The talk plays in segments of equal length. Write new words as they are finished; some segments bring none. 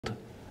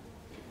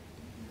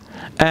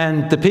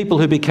And the people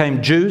who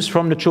became Jews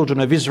from the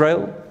children of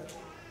Israel,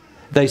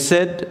 they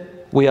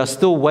said, we are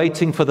still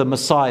waiting for the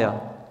Messiah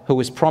who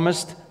was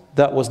promised.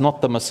 That was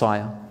not the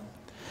Messiah.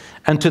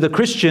 And to the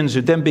Christians,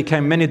 who then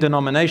became many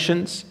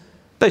denominations,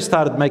 they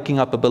started making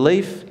up a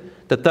belief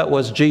that that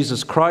was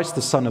Jesus Christ,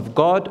 the Son of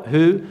God,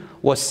 who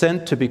was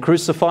sent to be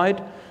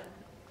crucified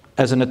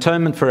as an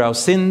atonement for our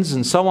sins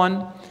and so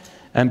on.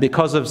 And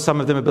because of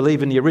some of them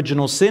believe in the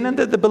original sin, and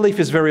the belief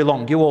is very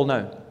long, you all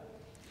know.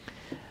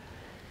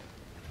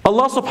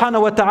 Allah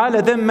subhanahu wa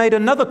ta'ala then made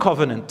another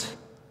covenant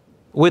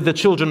with the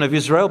children of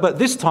Israel, but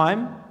this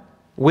time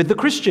with the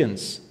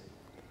Christians,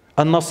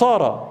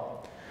 An-Nasara.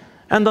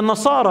 And the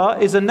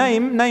Nasara is a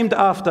name named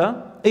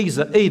after,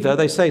 either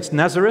they say it's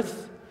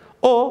Nazareth,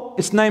 or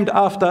it's named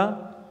after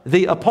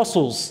the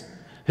apostles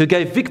who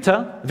gave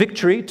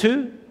victory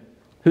to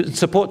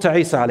support to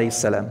Isa alayhi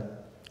salam.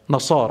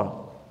 Nasara.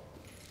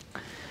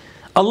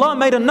 Allah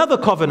made another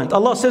covenant.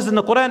 Allah says in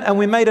the Quran, and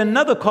we made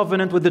another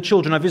covenant with the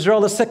children of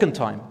Israel a second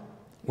time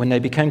when they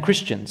became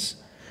Christians,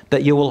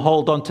 that you will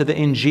hold on to the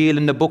Injil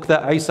and the book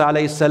that Isa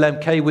alayhi salam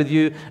came with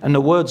you and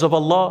the words of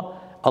Allah.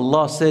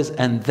 Allah says,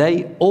 and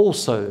they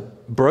also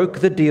broke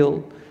the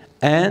deal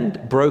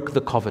and broke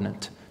the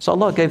covenant. So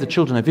Allah gave the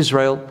children of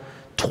Israel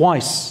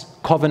twice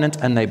covenant,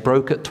 and they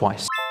broke it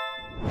twice.